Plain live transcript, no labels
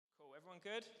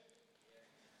Everyone good?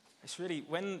 It's really,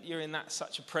 when you're in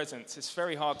such a presence, it's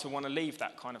very hard to want to leave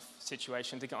that kind of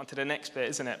situation to get on to the next bit,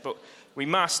 isn't it? But we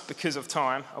must because of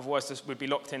time, otherwise we'd be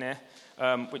locked in here,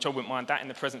 which I wouldn't mind that in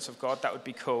the presence of God. That would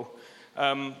be cool.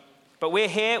 But we're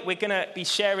here. We're going to be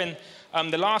sharing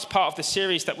the last part of the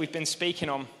series that we've been speaking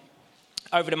on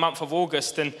over the month of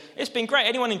August. And it's been great.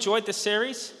 Anyone enjoyed this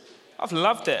series? I've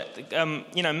loved it.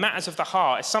 Matters of the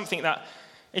heart. It's something that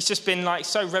it's just been like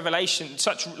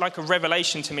such like a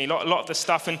revelation to me, a lot of the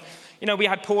stuff. And, we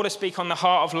had Paula speak on the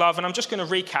heart of love, and I'm just going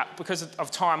to recap because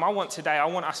of time. I want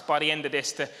us by the end of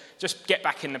this to just get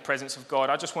back in the presence of God.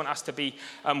 I just want us to be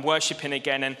worshipping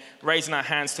again and raising our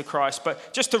hands to Christ.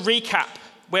 But just to recap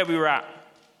where we were at.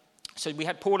 So we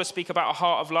had Paula speak about a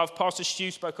heart of love. Pastor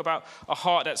Stu spoke about a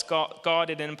heart that's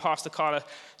guarded, and Pastor Carla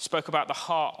spoke about the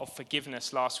heart of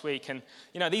forgiveness last week. And,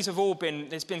 these have all been,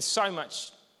 there's been so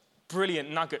much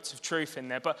brilliant nuggets of truth in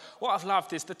there. But what I've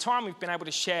loved is the time we've been able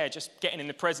to share, just getting in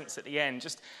the presence at the end,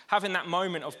 just having that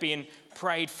moment of being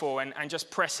prayed for and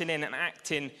just pressing in and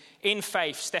acting in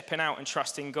faith, stepping out and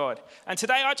trusting God. And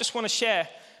today I just want to share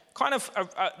kind of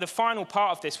the final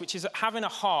part of this, which is having a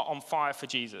heart on fire for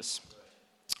Jesus.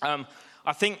 I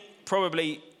think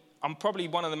I'm probably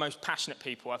one of the most passionate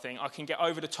people. I think I can get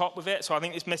over the top with it. So I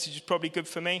think this message is probably good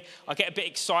for me. I get a bit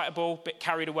excitable, a bit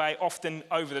carried away, often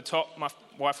over the top. My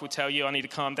wife will tell you I need to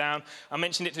calm down. I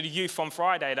mentioned it to the youth on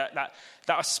Friday that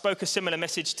I spoke a similar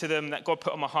message to them that God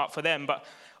put on my heart for them. But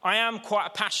I am quite a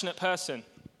passionate person.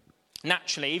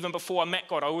 Naturally, even before I met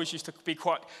God, I always used to be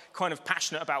quite kind of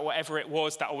passionate about whatever it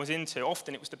was that I was into.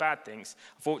 Often it was the bad things.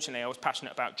 Unfortunately, I was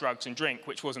passionate about drugs and drink,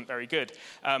 which wasn't very good.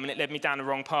 And it led me down the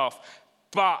wrong path.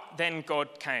 But then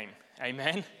God came.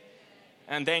 Amen?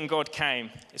 And then God came.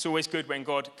 It's always good when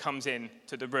God comes in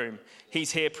to the room.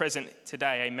 He's here present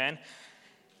today. Amen?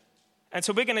 And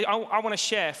so I want to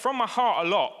share from my heart a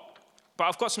lot. But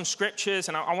I've got some scriptures,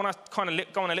 and I want to kind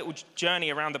of go on a little journey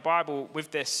around the Bible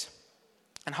with this.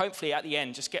 And hopefully at the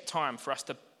end, just get time for us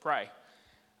to pray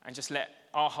and just let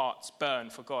our hearts burn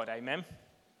for God. Amen?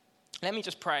 Let me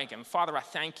just pray again. Father, I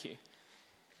thank you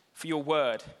for your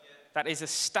word that is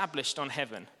established on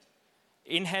heaven,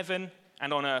 in heaven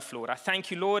and on earth, Lord. I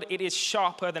thank you, Lord. It is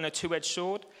sharper than a two-edged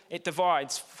sword. It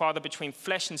divides, Father, between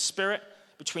flesh and spirit,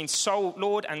 between soul,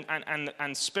 Lord,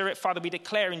 and spirit. Father, we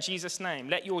declare in Jesus' name,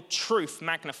 let your truth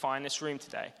magnify in this room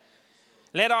today.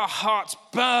 Let our hearts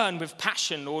burn with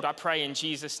passion, Lord, I pray in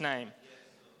Jesus' name.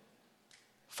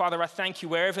 Father, I thank you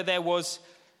wherever there was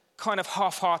kind of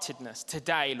half-heartedness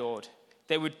today, Lord,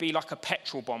 there would be like a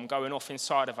petrol bomb going off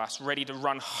inside of us, ready to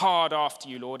run hard after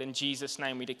you, Lord. In Jesus'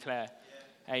 name we declare.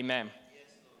 Yeah. Amen. Yes,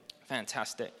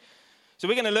 fantastic. So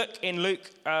we're going to look in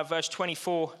Luke verse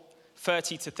 24,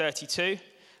 30 to 32.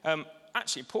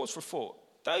 Actually, pause for thought.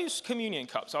 Those communion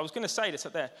cups, I was going to say this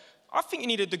up there. I think you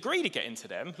need a degree to get into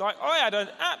them. Like, I had an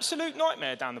absolute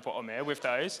nightmare down the bottom here with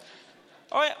those.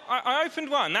 I opened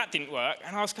one, that didn't work.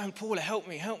 And I was going, Paula, help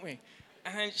me.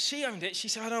 And then she owned it. She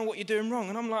said, I don't know what you're doing wrong.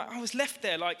 And I'm like, I was left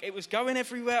there. Like, it was going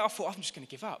everywhere. I thought, I'm just going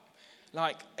to give up.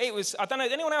 Like, it was, I don't know,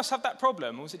 did anyone else have that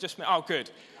problem? Or was it just me? Oh,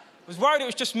 good. I was worried it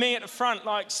was just me at the front,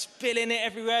 like, spilling it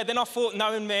everywhere. Then I thought,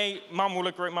 knowing me, Mum will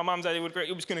agree, my mum's daddy would agree,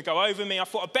 it was going to go over me. I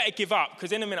thought, I better give up,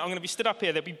 because in a minute I'm going to be stood up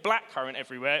here. There'll be blackcurrant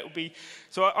everywhere.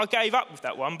 So I gave up with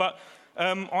that one. But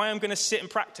I am going to sit and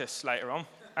practice later on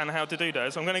and how to do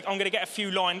those. I'm going to get a few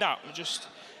lined up.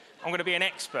 I'm going to be an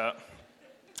expert.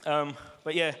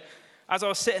 But yeah, as I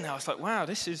was sitting there, I was like, wow,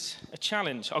 this is a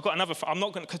challenge. I've got another, I'm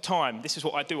not going to, time, this is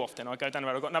what I do often. I go down the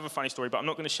road, I've got another funny story, but I'm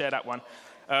not going to share that one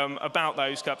about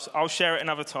those cups. I'll share it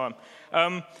another time.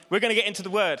 We're going to get into the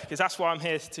word, because that's what I'm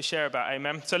here to share about,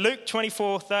 amen. So Luke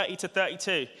 24, 30 to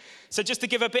 32. So just to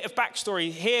give a bit of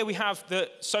backstory, here we have the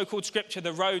so-called scripture,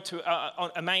 the road to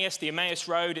Emmaus, the Emmaus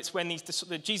road. It's when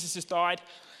Jesus has died.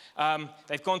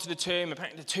 They've gone to the tomb,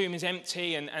 apparently the tomb is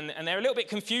empty, and they're a little bit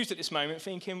confused at this moment,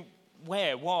 thinking,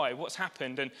 where, why, what's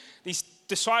happened? And these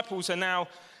disciples are now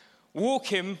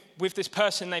walking with this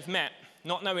person they've met,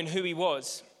 not knowing who he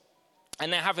was.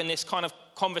 And they're having this kind of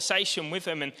conversation with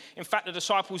him. And in fact, the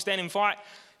disciples then invite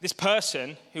this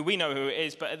person, who we know who it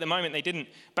is, but at the moment they didn't,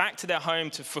 back to their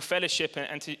home for fellowship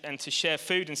and to share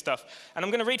food and stuff. And I'm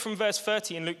going to read from verse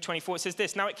 30 in Luke 24. It says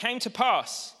this, Now it came to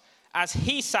pass, as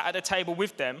he sat at the table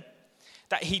with them,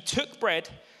 that he took bread,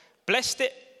 blessed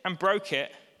it and broke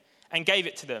it, and gave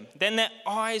it to them. Then their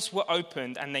eyes were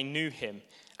opened, and they knew him,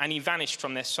 and he vanished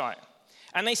from their sight.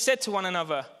 And they said to one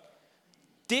another,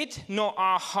 Did not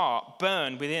our heart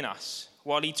burn within us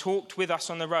while he talked with us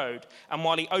on the road and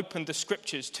while he opened the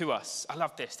scriptures to us? I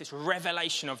love this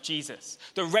revelation of Jesus,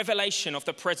 the revelation of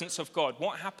the presence of God.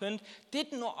 What happened?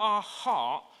 Did not our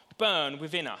heart burn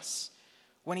within us?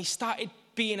 when he started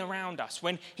being around us,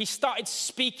 when he started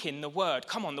speaking the word.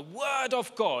 Come on, the word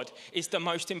of God is the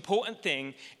most important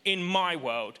thing in my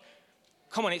world.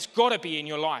 Come on, it's got to be in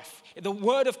your life. The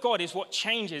word of God is what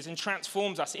changes and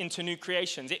transforms us into new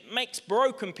creations. It makes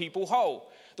broken people whole.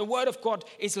 The word of God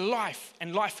is life,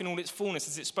 and life in all its fullness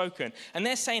as it's spoken. And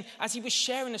they're saying, as he was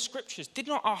sharing the scriptures, did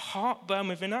not our heart burn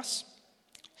within us?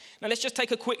 Now let's just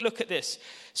take a quick look at this.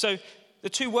 So the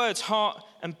two words, heart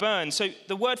and burn. So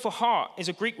the word for heart is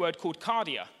a Greek word called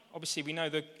cardia. Obviously, we know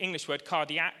the English word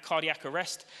cardiac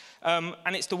arrest. And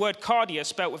it's the word cardia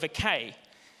spelt with a K.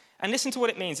 And listen to what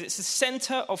it means. It's the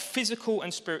center of physical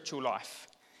and spiritual life.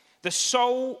 The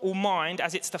soul or mind,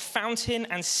 as it's the fountain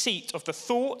and seat of the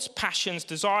thoughts, passions,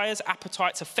 desires,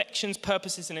 appetites, affections,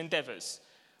 purposes, and endeavors.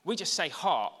 We just say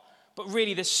heart, but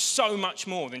really there's so much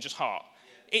more than just heart.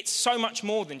 It's so much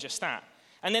more than just that.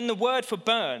 And then the word for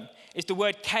burn is the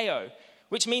word kao,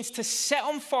 which means to set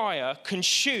on fire,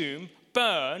 consume,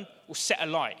 burn, or set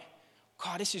alight.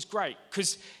 God, this is great,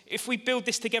 because if we build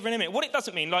this together in a minute, what it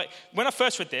doesn't mean, like when I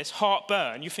first read this,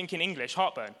 heartburn, you think in English,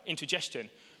 heartburn, indigestion.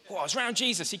 Oh, I was around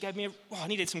Jesus, he gave me I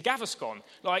needed some Gaviscon.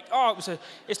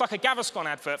 It's like a Gaviscon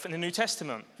advert from the New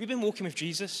Testament. Have you been walking with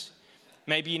Jesus?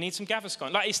 Maybe you need some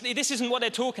Gaviscon. This isn't what they're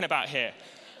talking about here.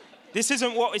 This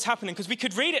isn't what is happening, because we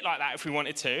could read it like that if we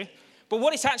wanted to. But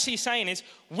what it's actually saying is,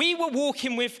 we were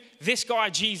walking with this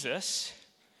guy, Jesus,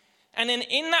 and then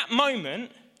in that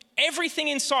moment, everything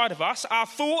inside of us, our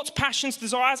thoughts, passions,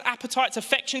 desires, appetites,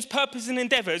 affections, purposes, and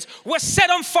endeavors were set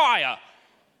on fire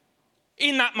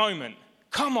in that moment.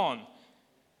 Come on.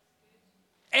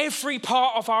 Every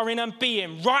part of our inner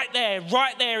being, right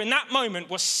there in that moment,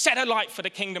 was set alight for the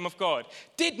kingdom of God.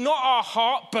 Did not our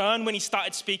heart burn when he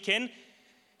started speaking?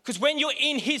 Because when you're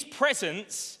in his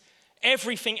presence,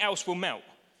 everything else will melt.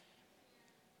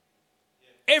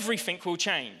 Everything will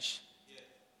change.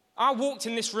 I walked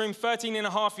in this room 13 and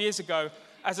a half years ago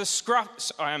as a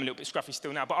scruff. I am a little bit scruffy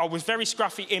still now, but I was very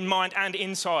scruffy in mind and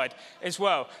inside as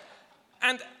well.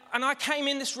 And I came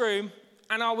in this room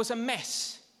and I was a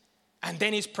mess. And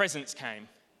then his presence came.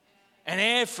 And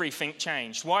everything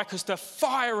changed. Why? Because the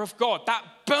fire of God, that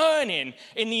burning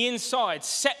in the inside,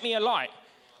 set me alight.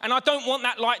 And I don't want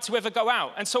that light to ever go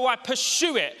out. And so I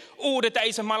pursue it all the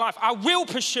days of my life. I will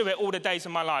pursue it all the days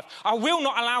of my life. I will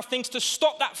not allow things to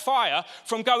stop that fire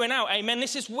from going out. Amen.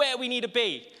 This is where we need to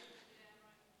be.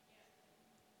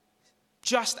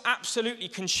 Just absolutely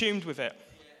consumed with it.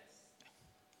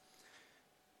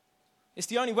 It's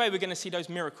the only way we're going to see those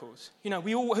miracles. You know,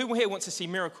 who here wants to see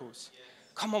miracles?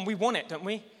 Come on, we want it, don't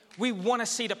we? We want to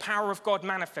see the power of God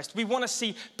manifest. We want to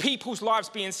see people's lives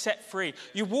being set free.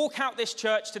 You walk out this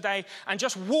church today and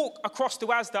just walk across to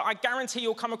Asda. I guarantee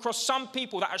you'll come across some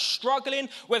people that are struggling,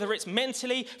 whether it's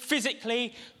mentally,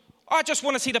 physically. I just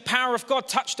want to see the power of God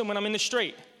touch them when I'm in the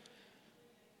street.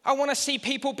 I want to see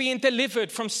people being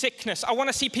delivered from sickness. I want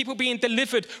to see people being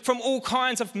delivered from all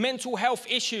kinds of mental health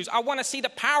issues. I want to see the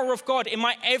power of God in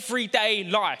my everyday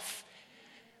life.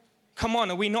 Come on,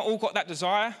 have we not all got that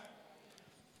desire?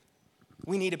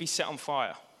 We need to be set on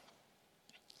fire.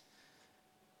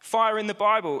 Fire in the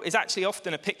Bible is actually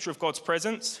often a picture of God's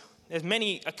presence. There's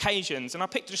many occasions, and I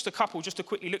picked just a couple just to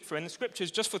quickly look through. In the scriptures,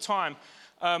 just for time,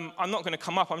 I'm not going to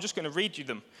come up. I'm just going to read you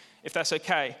them, if that's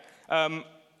okay.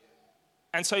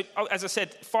 And so, as I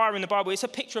said, fire in the Bible, it's a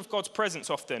picture of God's presence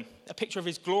often, a picture of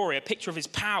his glory, a picture of his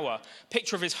power, a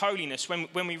picture of his holiness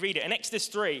when we read it. And Exodus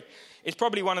 3 is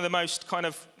probably one of the most kind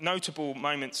of notable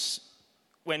moments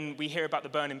when we hear about the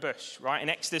burning bush, right? In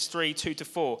Exodus 3,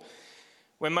 2-4,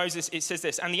 when Moses, it says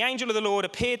this, "And the angel of the Lord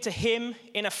appeared to him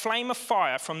in a flame of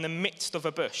fire from the midst of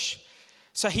a bush.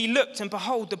 So he looked, and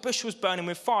behold, the bush was burning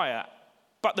with fire,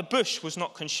 but the bush was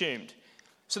not consumed."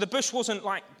 So the bush wasn't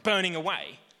like burning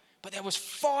away, but there was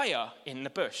fire in the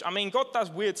bush. I mean, God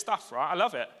does weird stuff, right? I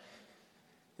love it.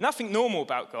 Nothing normal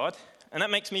about God, and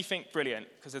that makes me think brilliant,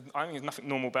 because I think there's nothing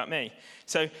normal about me.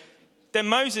 So then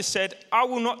Moses said, I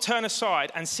will turn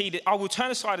aside and see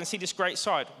this great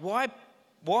sight.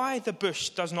 Why the bush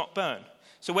does not burn?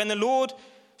 So when the Lord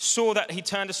saw that he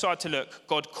turned aside to look,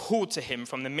 God called to him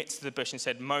from the midst of the bush and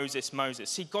said, "Moses, Moses."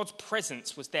 See, God's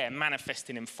presence was there,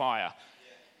 manifesting in fire.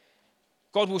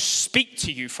 God will speak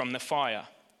to you from the fire.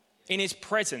 In his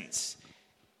presence,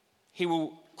 he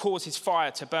will cause his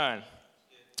fire to burn.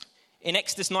 In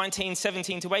Exodus 19,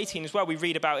 17-18 as well, we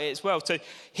read about it as well. So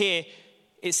here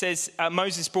it says,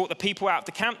 Moses brought the people out of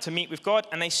the camp to meet with God,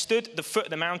 and they stood at the foot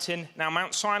of the mountain. Now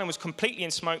Mount Sinai was completely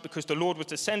in smoke because the Lord was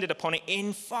descended upon it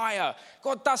in fire.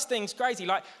 God does things crazy,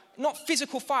 like not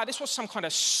physical fire. This was some kind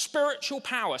of spiritual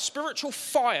power, spiritual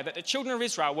fire that the children of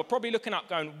Israel were probably looking up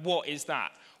going, what is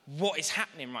that? what is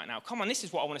happening right now. Come on, this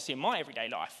is what I want to see in my everyday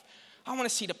life. I want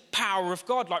to see the power of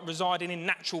God like residing in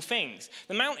natural things.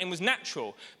 The mountain was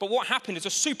natural, but what happened is a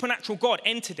supernatural God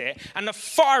entered it and the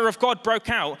fire of God broke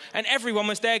out and everyone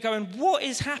was there going, what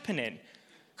is happening?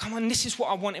 Come on, this is what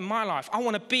I want in my life. I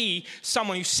want to be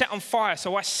someone who's set on fire.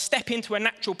 So I step into a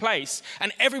natural place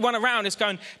and everyone around is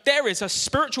going, there is a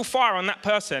spiritual fire on that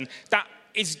person that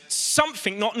is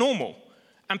something not normal.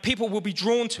 And people will be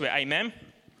drawn to it, amen?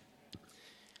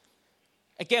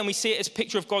 Again, we see it as a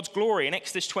picture of God's glory in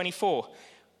Exodus 24.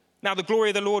 Now the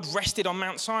glory of the Lord rested on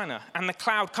Mount Sinai, and the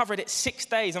cloud covered it 6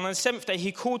 days. And on the seventh day,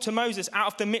 he called to Moses out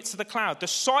of the midst of the cloud. The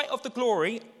sight of the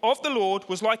glory of the Lord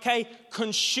was like a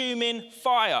consuming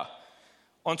fire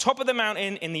on top of the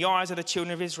mountain in the eyes of the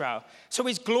children of Israel. So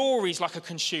his glory is like a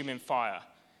consuming fire.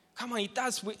 Come on, he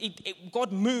does.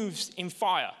 God moves in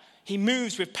fire. He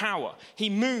moves with power. He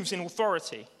moves in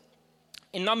authority.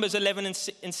 In Numbers 11 and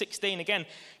 16, again,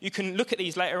 you can look at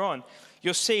these later on.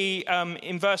 You'll see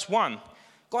in verse 1,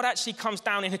 God actually comes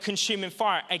down in a consuming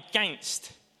fire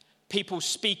against people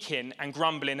speaking and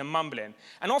grumbling and mumbling.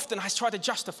 And often I try to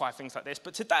justify things like this,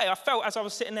 but today I felt as I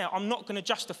was sitting there, I'm not going to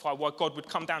justify why God would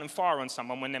come down in fire on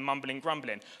someone when they're mumbling and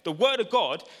grumbling. The word of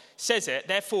God says it,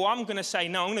 therefore I'm going to say,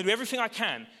 no, I'm going to do everything I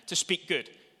can to speak good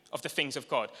of the things of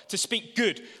God, to speak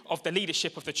good of the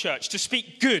leadership of the church, to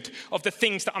speak good of the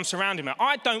things that I'm surrounded by.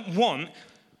 I don't want,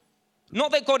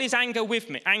 not that God is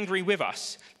angry with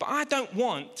us, but I don't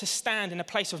want to stand in a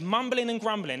place of mumbling and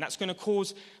grumbling that's going to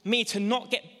cause me to not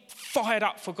get fired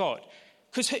up for God.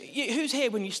 Because who's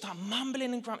here when you start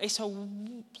mumbling and grumbling?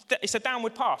 It's a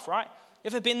downward path, right? You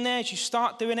ever been there? As you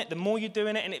start doing it, the more you're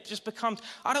doing it, and it just becomes,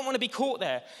 I don't want to be caught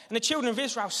there. And the children of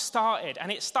Israel started,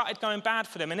 and it started going bad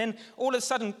for them. And then all of a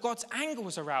sudden, God's anger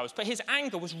was aroused. But his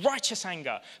anger was righteous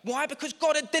anger. Why? Because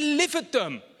God had delivered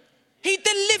them. He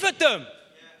delivered them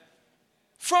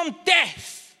from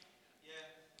death,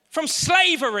 from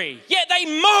slavery. Yet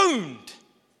they moaned.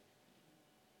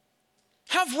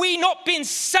 Have we not been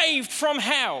saved from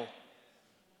hell?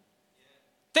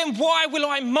 Then why will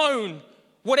I moan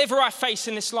whatever I face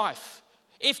in this life?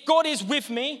 If God is with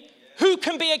me, who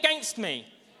can be against me?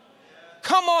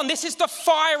 Come on, this is the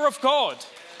fire of God.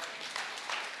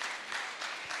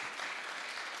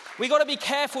 We got to be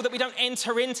careful that we don't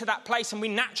enter into that place and we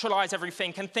naturalize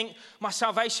everything and think my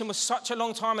salvation was such a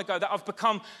long time ago that I've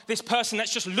become this person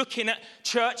that's just looking at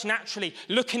church naturally,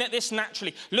 looking at this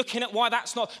naturally, looking at why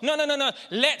that's not. No.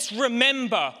 Let's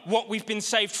remember what we've been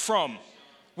saved from.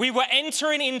 We were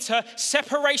entering into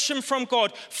separation from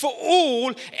God for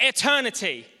all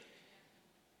eternity.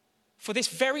 For this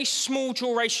very small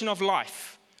duration of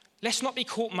life, let's not be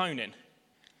caught moaning,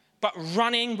 but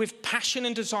running with passion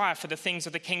and desire for the things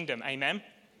of the kingdom. Amen?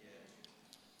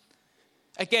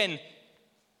 Again,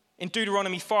 in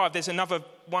Deuteronomy 5, there's another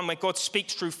one where God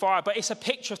speaks through fire, but it's a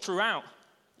picture throughout.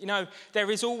 You know, there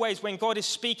is always, when God is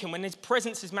speaking, when his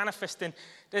presence is manifesting,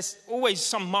 there's always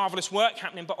some marvelous work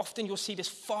happening, but often you'll see this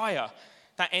fire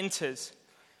that enters.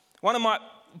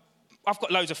 I've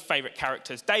got loads of favorite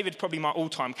characters. David's probably my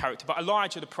all-time character, but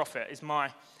Elijah the prophet is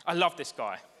I love this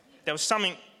guy. There was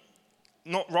something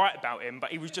not right about him,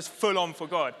 but he was just full on for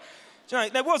God. Do you know,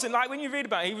 there wasn't, like, when you read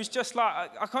about it, he was just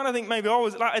like, I kind of think maybe I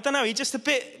was, like, I don't know, he's just a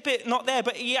bit not there,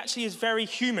 but he actually is very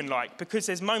human-like, because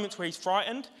there's moments where he's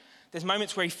frightened, there's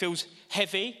moments where he feels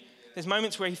heavy, there's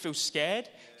moments where he feels scared.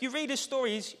 If you read his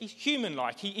story, he's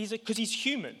human-like, because he's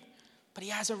human, but he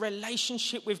has a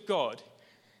relationship with God.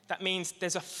 That means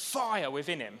there's a fire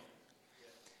within him.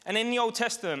 And in the Old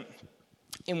Testament,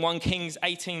 in 1 Kings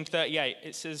 18:38,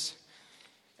 it says,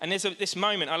 and there's this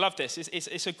moment, I love this,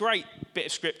 it's a great bit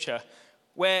of scripture,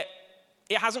 where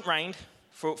it hasn't rained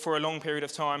for a long period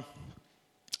of time,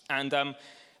 and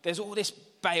there's all this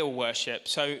Baal worship,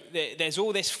 so there's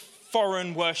all this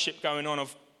foreign worship going on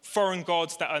of foreign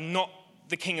gods that are not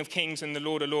the King of Kings and the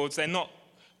Lord of Lords, they're not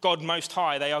God Most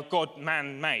High, they are God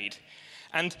man-made.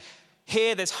 And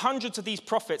here, there's hundreds of these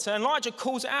prophets, and Elijah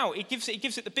calls it out. He gives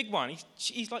it the big one.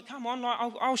 He's like, come on,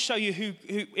 I'll show you who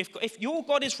if your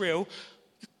God is real,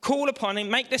 call upon him,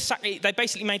 make this sacrifice. They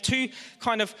basically made two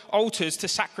kind of altars to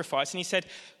sacrifice, and he said,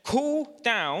 call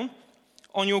down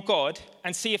on your God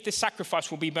and see if this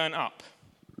sacrifice will be burnt up.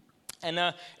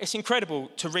 And it's incredible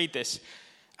to read this.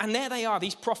 And there they are,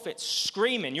 these prophets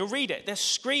screaming. You'll read it. They're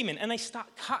screaming, and they start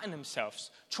cutting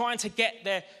themselves, trying to get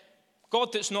their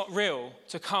God that's not real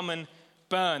to come and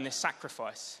burn this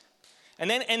sacrifice. And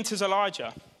then enters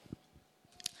Elijah.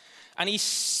 And he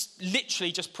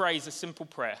literally just prays a simple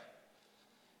prayer.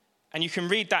 And you can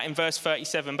read that in verse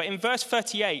 37. But in verse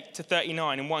 38 to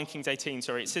 39, in 1 Kings 18,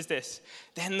 it says this.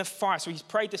 Then the fire, so he's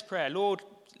prayed this prayer. Lord,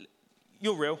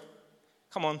 you're real.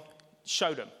 Come on,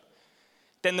 show them.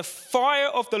 Then the fire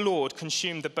of the Lord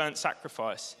consumed the burnt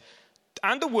sacrifice,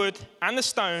 and the wood, and the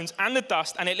stones, and the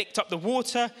dust, and it licked up the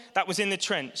water that was in the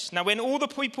trench. Now when all the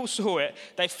people saw it,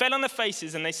 they fell on their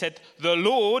faces, and they said, "The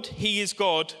Lord, he is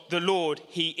God. The Lord,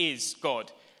 he is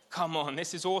God." Come on,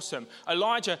 this is awesome.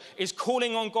 Elijah is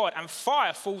calling on God, and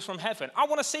fire falls from heaven. I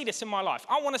want to see this in my life.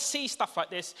 I want to see stuff like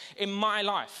this in my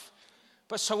life.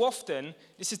 But so often,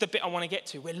 this is the bit I want to get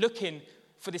to. We're looking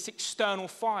for this external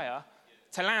fire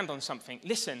to land on something.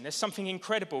 Listen, there's something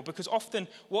incredible, because often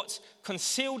what's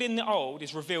concealed in the old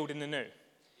is revealed in the new.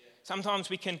 Sometimes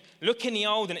we can look in the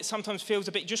old and it sometimes feels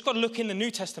a bit, you just got to look in the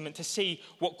New Testament to see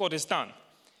what God has done.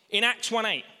 In Acts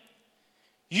 1:8,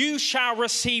 you shall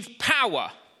receive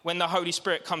power when the Holy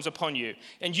Spirit comes upon you,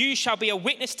 and you shall be a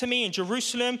witness to me in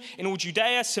Jerusalem, in all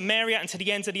Judea, Samaria, and to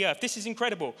the ends of the earth. This is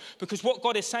incredible, because what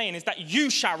God is saying is that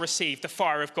you shall receive the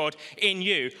fire of God in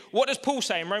you. What does Paul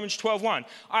say in Romans 12:1?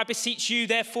 I beseech you,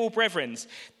 therefore, brethren,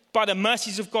 by the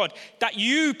mercies of God, that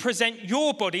you present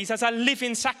your bodies as a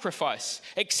living sacrifice,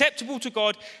 acceptable to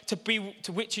God,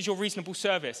 to which is your reasonable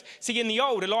service. See, in the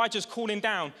old, Elijah's calling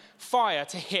down fire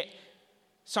to hit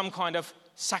some kind of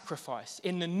sacrifice.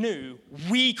 In the new,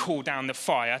 we call down the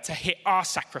fire to hit our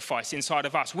sacrifice inside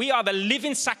of us. We are the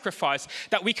living sacrifice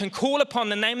that we can call upon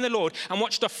the name of the Lord and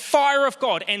watch the fire of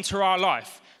God enter our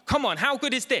life. Come on, how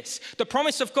good is this? The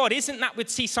promise of God isn't that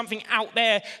we'd see something out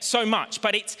there so much,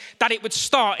 but it's that it would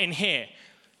start in here.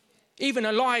 Even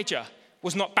Elijah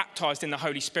was not baptized in the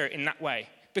Holy Spirit in that way,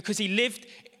 because he lived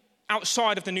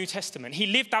outside of the New Testament. He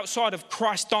lived outside of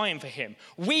Christ dying for him.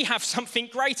 We have something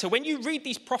greater. When you read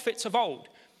these prophets of old,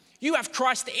 you have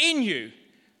Christ in you,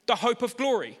 the hope of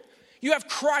glory. You have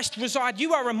Christ reside.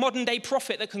 You are a modern day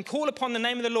prophet that can call upon the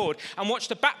name of the Lord and watch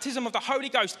the baptism of the Holy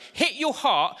Ghost hit your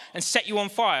heart and set you on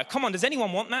fire. Come on, does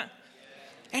anyone want that?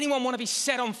 Yeah. Anyone want to be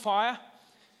set on fire?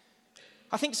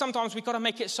 I think sometimes we've got to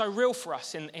make it so real for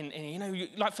us.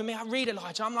 Like for me, I read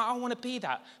Elijah, I'm like, I want to be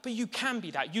that. But you can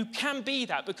be that. You can be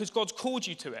that because God's called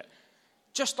you to it.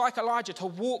 Just like Elijah, to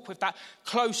walk with that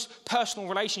close personal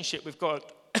relationship with God.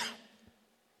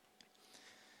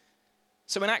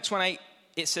 So in Acts 1:8,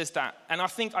 it says that. And I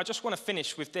think I just want to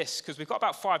finish with this, because we've got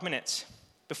about 5 minutes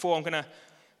before I'm going to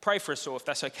pray for us all, if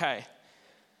that's okay.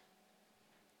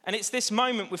 And it's this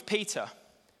moment with Peter,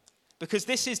 because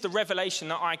this is the revelation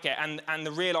that I get and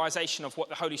the realization of what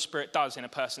the Holy Spirit does in a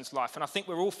person's life. And I think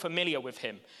we're all familiar with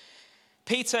him.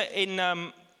 Peter in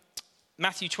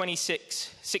Matthew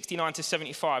 26, 69 to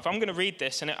 75. I'm going to read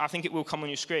this, and I think it will come on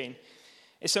your screen.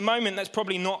 It's a moment that's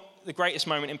probably not the greatest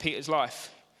moment in Peter's life.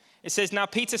 It says, now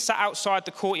Peter sat outside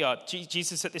the courtyard.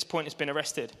 Jesus at this point has been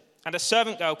arrested. And a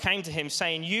servant girl came to him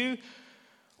saying, you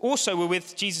also were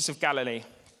with Jesus of Galilee.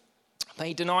 But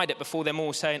he denied it before them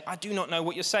all, saying, I do not know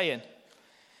what you're saying.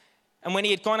 And when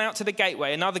he had gone out to the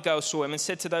gateway, another girl saw him and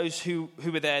said to those who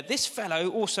were there, this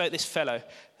fellow,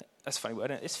 that's a funny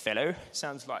word, isn't it? This fellow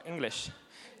sounds like English.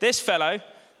 This fellow,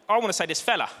 I want to say this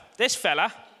fella. This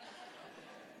fella,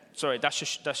 sorry, it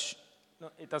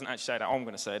doesn't actually say that. I'm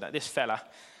going to say that. This fella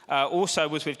also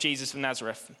was with Jesus of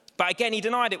Nazareth. But again, he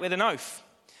denied it with an oath.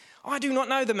 I do not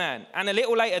know the man. And a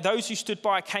little later, those who stood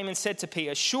by came and said to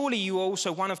Peter, surely you are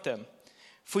also one of them,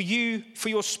 for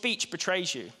your speech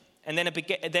betrays you. And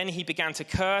then he began to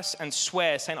curse and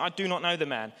swear, saying, I do not know the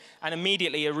man. And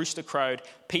immediately a rooster crowed.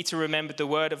 Peter remembered the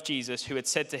word of Jesus, who had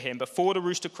said to him, before the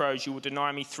rooster crows, you will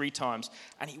deny me 3 times.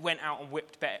 And he went out and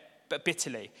wept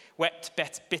bitterly.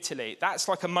 That's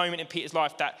like a moment in Peter's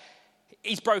life that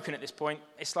he's broken at this point.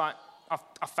 It's like,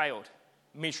 I failed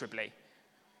miserably.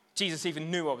 Jesus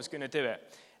even knew I was going to do it.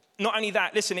 Not only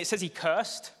that, listen, it says he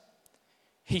cursed.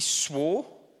 He swore.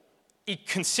 He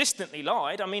consistently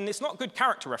lied. I mean, it's not good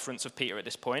character reference of Peter at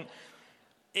this point.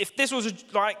 If this was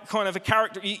kind of a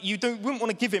character, you wouldn't want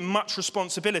to give him much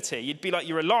responsibility. You'd be like,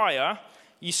 you're a liar,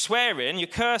 you're swearing, you're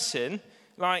cursing,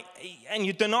 and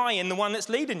you're denying the one that's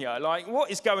leading you. Like, what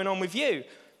is going on with you?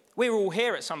 We're all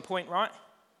here at some point, right?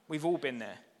 We've all been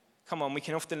there. Come on, we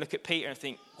can often look at Peter and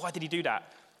think, why did he do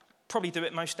that? Probably do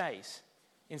it most days.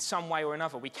 In some way or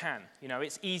another, we can.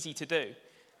 It's easy to do.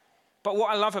 But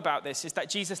what I love about this is that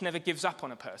Jesus never gives up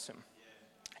on a person.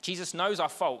 Jesus knows our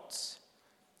faults,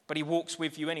 but he walks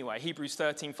with you anyway. Hebrews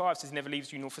 13:5 says he never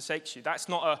leaves you nor forsakes you. That's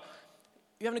not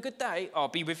you having a good day? I'll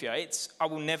be with you. It's, I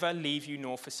will never leave you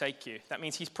nor forsake you. That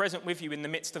means he's present with you in the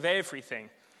midst of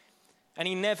everything. And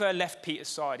he never left Peter's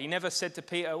side. He never said to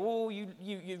Peter, oh, you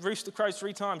rooster crows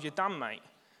 3 times, you're done, mate.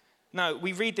 No,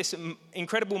 we read this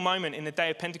incredible moment in the day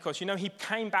of Pentecost. He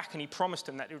came back and he promised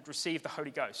them that he would receive the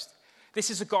Holy Ghost. This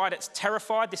is a guy that's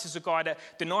terrified. This is a guy that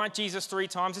denied Jesus 3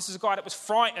 times. This is a guy that was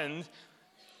frightened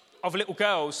of little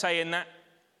girls saying that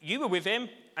you were with him,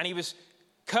 and he was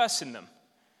cursing them.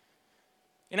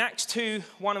 In Acts 2,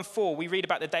 1 and 4, we read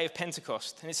about the day of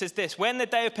Pentecost. And it says this: when the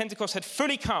day of Pentecost had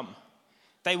fully come,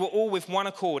 they were all with one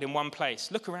accord in one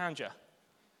place. Look around you.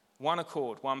 One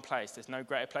accord, one place. There's no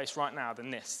greater place right now than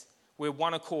this. We're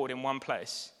one accord in one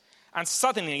place. And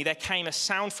suddenly there came a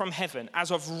sound from heaven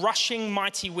as of rushing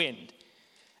mighty wind,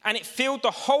 and it filled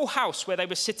the whole house where they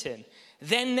were sitting.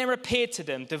 Then there appeared to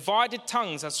them divided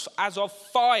tongues as of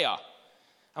fire,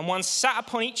 and one sat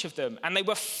upon each of them, and they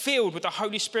were filled with the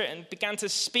Holy Spirit and began to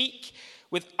speak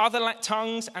with other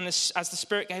tongues and as the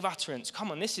Spirit gave utterance. Come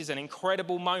on, this is an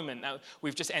incredible moment that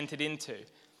we've just entered into.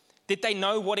 Did they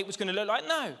know what it was going to look like?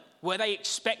 No. Were they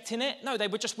expecting it? No, they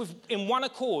were just in one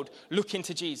accord looking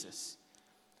to Jesus,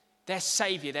 their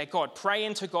Savior, their God,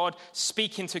 praying to God,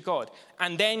 speaking to God.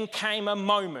 And then came a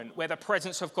moment where the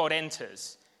presence of God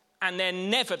enters, and they're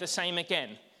never the same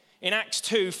again. In Acts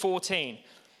 2:14,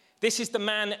 this is the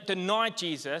man that denied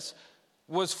Jesus,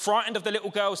 was frightened of the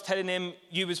little girls telling him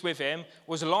you was with him,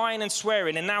 was lying and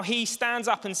swearing, and now he stands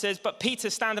up and says, but Peter,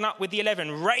 standing up with the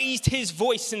 11, raised his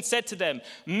voice and said to them,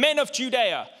 men of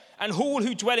Judea, and all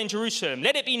who dwell in Jerusalem,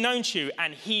 let it be known to you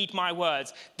and heed my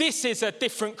words. This is a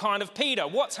different kind of Peter.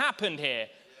 What's happened here?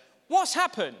 What's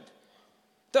happened?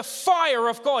 The fire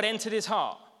of God entered his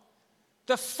heart.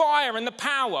 The fire and the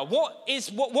power. What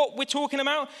we're talking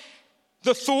about?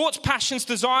 The thoughts, passions,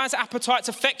 desires, appetites,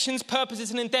 affections, purposes,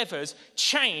 and endeavors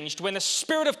changed when the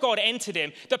Spirit of God entered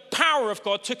him. The power of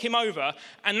God took him over,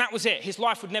 and that was it. His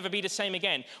life would never be the same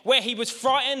again. Where he was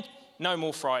frightened, no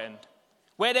more frightened.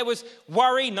 Where there was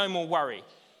worry, no more worry.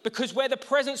 Because where the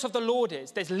presence of the Lord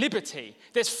is, there's liberty,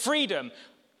 there's freedom.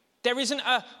 There isn't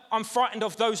I'm frightened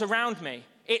of those around me.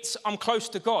 It's I'm close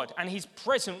to God, and he's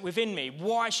present within me.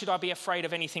 Why should I be afraid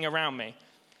of anything around me?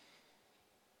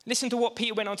 Listen to what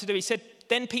Peter went on to do. He said,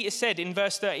 then Peter said in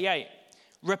verse 38,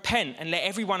 repent and let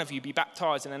every one of you be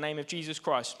baptized in the name of Jesus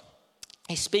Christ.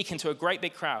 He's speaking to a great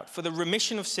big crowd for the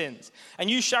remission of sins,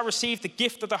 and you shall receive the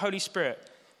gift of the Holy Spirit.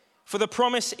 For the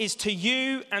promise is to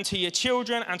you and to your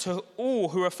children and to all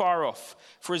who are far off,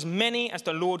 for as many as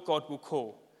the Lord God will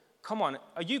call. Come on,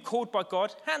 are you called by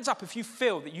God? Hands up if you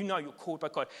feel that you know you're called by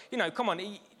God. Come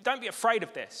on, don't be afraid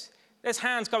of this. There's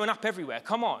hands going up everywhere.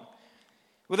 Come on.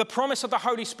 Well, the promise of the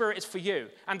Holy Spirit is for you,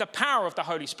 and the power of the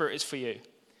Holy Spirit is for you.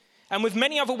 And with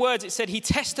many other words, it said, he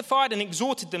testified and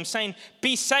exhorted them, saying,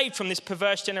 be saved from this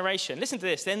perverse generation. Listen to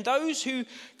this. Then those who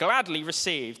gladly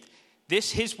received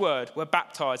his word, were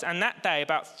baptized, and that day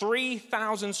about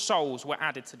 3,000 souls were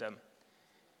added to them.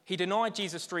 He denied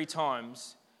Jesus 3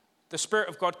 times. The Spirit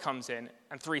of God comes in,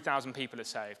 and 3,000 people are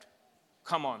saved.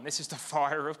 Come on, this is the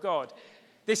fire of God.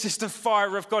 This is the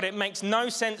fire of God. It makes no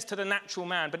sense to the natural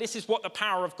man, but this is what the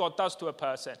power of God does to a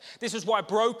person. This is why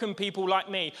broken people like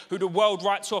me, who the world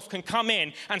writes off, can come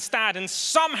in and stand and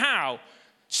somehow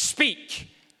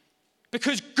speak,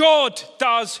 because God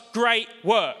does great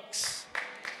works.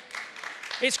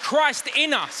 It's Christ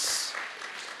in us.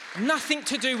 Nothing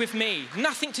to do with me.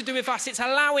 Nothing to do with us. It's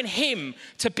allowing him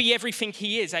to be everything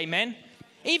he is. Amen?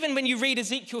 Even when you read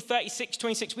Ezekiel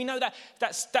 36:26, we know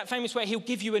that's that famous where he'll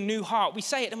give you a new heart. We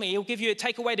say it, don't we? He'll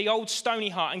take away the old stony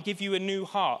heart and give you a new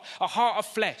heart. A heart of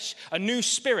flesh. A new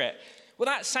spirit. Well,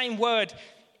 that same word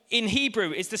in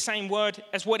Hebrew is the same word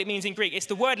as what it means in Greek. It's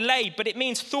the word laid, but it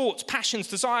means thoughts, passions,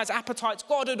 desires, appetites.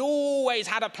 God had always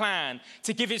had a plan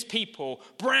to give his people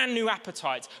brand new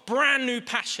appetites, brand new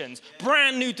passions,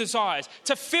 brand new desires,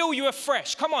 to fill you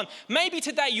afresh. Come on, maybe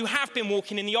today you have been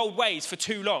walking in the old ways for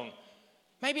too long.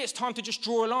 Maybe it's time to just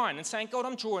draw a line and saying, God,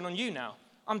 I'm drawing on you now.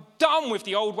 I'm done with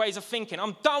the old ways of thinking.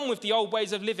 I'm done with the old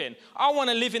ways of living. I want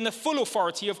to live in the full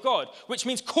authority of God, which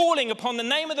means calling upon the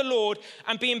name of the Lord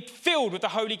and being filled with the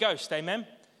Holy Ghost. Amen?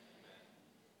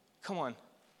 Come on.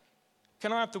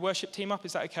 Can I have the worship team up?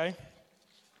 Is that okay?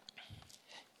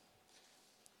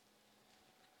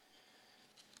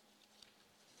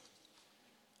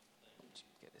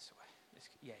 Get this away.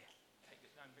 Yeah. Take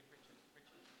it. No, Richard. Just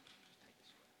take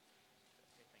this away.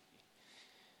 Okay, thank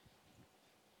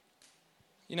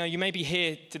you. You may be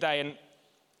here today, and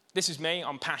this is me,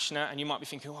 I'm passionate, and you might be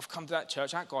thinking, I've come to that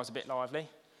church, that guy's a bit lively.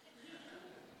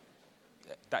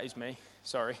 That is me,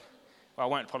 sorry. Well, I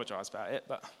won't apologise about it,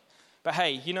 but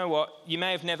hey, you know what? You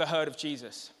may have never heard of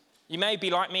Jesus. You may be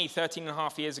like me 13 and a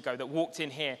half years ago that walked in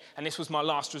here, and this was my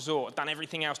last resort. I've done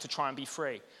everything else to try and be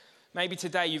free. Maybe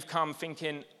today you've come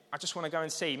thinking, I just want to go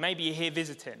and see. Maybe you're here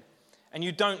visiting, and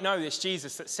you don't know this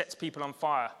Jesus that sets people on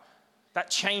fire. That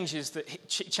changes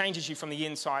you from the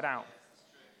inside out.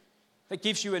 That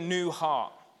gives you a new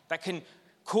heart. That can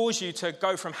cause you to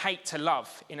go from hate to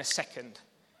love in a second.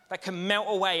 that can melt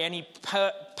away any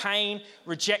pain,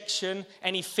 rejection,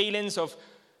 any feelings of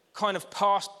kind of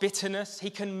past bitterness. He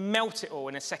can melt it all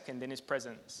in a second in his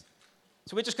presence.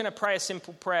 So we're just going to pray a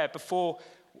simple prayer before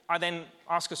I then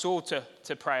ask us all to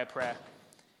pray a prayer.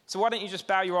 So why don't you just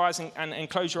bow your eyes and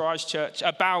close your eyes, church.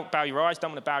 Bow your eyes.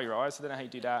 Don't want to bow your eyes. I don't know how you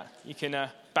do that. You can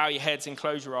bow your heads and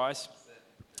close your eyes.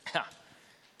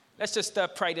 Let's just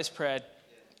pray this prayer.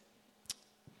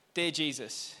 Dear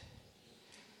Jesus,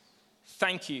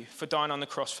 thank you for dying on the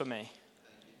cross for me.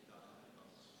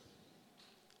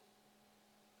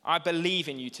 I believe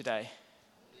in you today,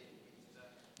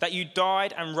 that you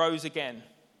died and rose again.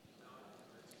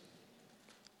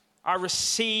 I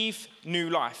receive new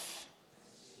life,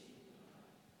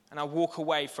 and I walk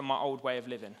away from my old way of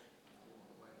living.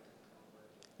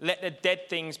 Let the dead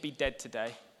things be dead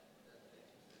today,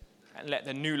 and let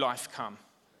the new life come.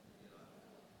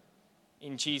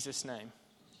 In Jesus' name,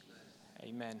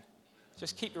 amen.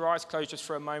 Just keep your eyes closed just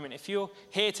for a moment. If you're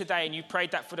here today and you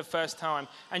prayed that for the first time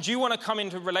and you want to come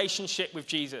into a relationship with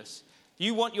Jesus,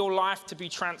 you want your life to be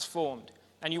transformed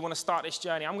and you want to start this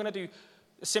journey, I'm going to do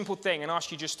a simple thing and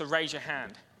ask you just to raise your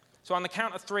hand. So on the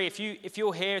count of 3, if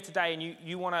you're here today and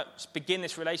you want to begin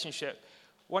this relationship,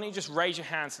 why don't you just raise your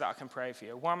hand so that I can pray for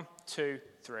you? 1, 2,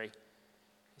 3.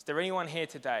 Is there anyone here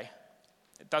today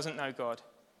that doesn't know God?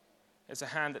 There's a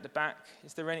hand at the back.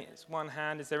 It's one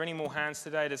hand. Is there any more hands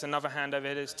today? There's another hand over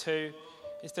here. There's 2.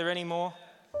 Is there any more?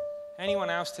 Anyone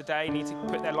else today need to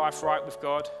put their life right with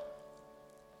God?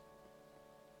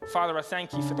 Father, I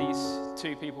thank you for these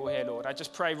 2 people here, Lord. I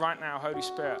just pray right now, Holy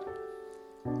Spirit,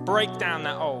 break down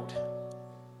that old.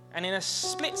 And in a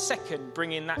split second,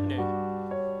 bring in that new.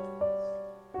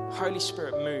 Holy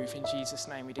Spirit, move in Jesus'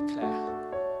 name, we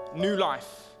declare. New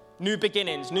life, new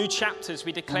beginnings, new chapters,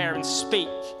 we declare and speak.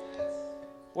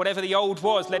 Whatever the old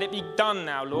was, let it be done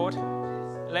now, Lord.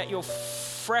 Let your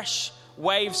fresh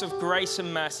waves of grace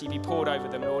and mercy be poured over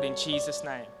them, Lord, in Jesus'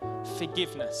 name.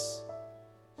 Forgiveness.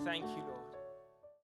 Thank you, Lord.